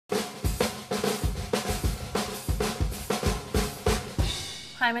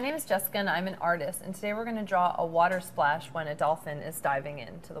Hi, my name is Jessica and I'm an artist, and today we're going to draw a water splash when a dolphin is diving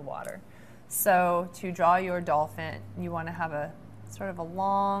into the water. So to draw your dolphin, you want to have a sort of a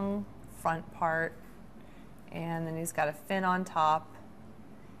long front part, and then he's got a fin on top,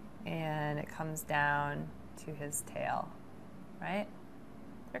 and it comes down to his tail, right?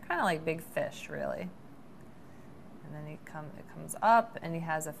 They're kind of like big fish, really. And then it comes up, and he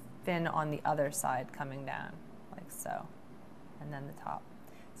has a fin on the other side coming down, like so, and then the top.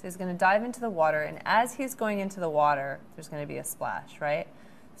 So he's going to dive into the water, and as he's going into the water, there's going to be a splash, right?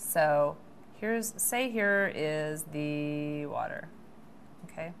 So say here is the water,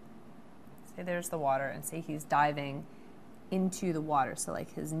 okay? Say there's the water, and say he's diving into the water. So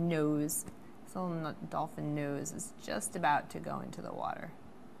like his nose, his little dolphin nose is just about to go into the water,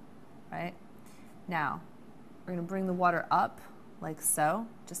 right? Now, we're going to bring the water up like so,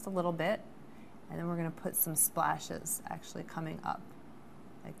 just a little bit, and then we're going to put some splashes actually coming up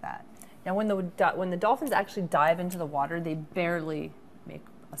like that. Now when the dolphins actually dive into the water, they barely make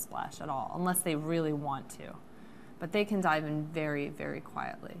a splash at all, unless they really want to. But they can dive in very, very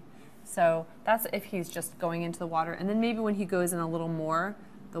quietly. So that's if he's just going into the water, and then maybe when he goes in a little more,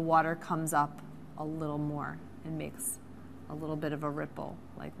 the water comes up a little more and makes a little bit of a ripple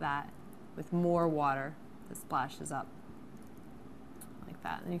like that. With more water, the splash is up like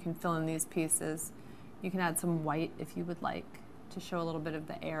that. And you can fill in these pieces. You can add some white if you would like, to show a little bit of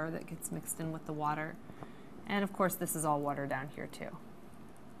the air that gets mixed in with the water. And of course, this is all water down here too.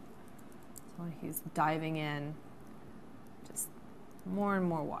 So when he's diving in, just more and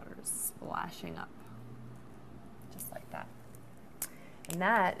more water is splashing up, just like that. And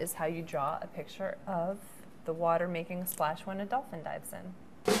that is how you draw a picture of the water making a splash when a dolphin dives in.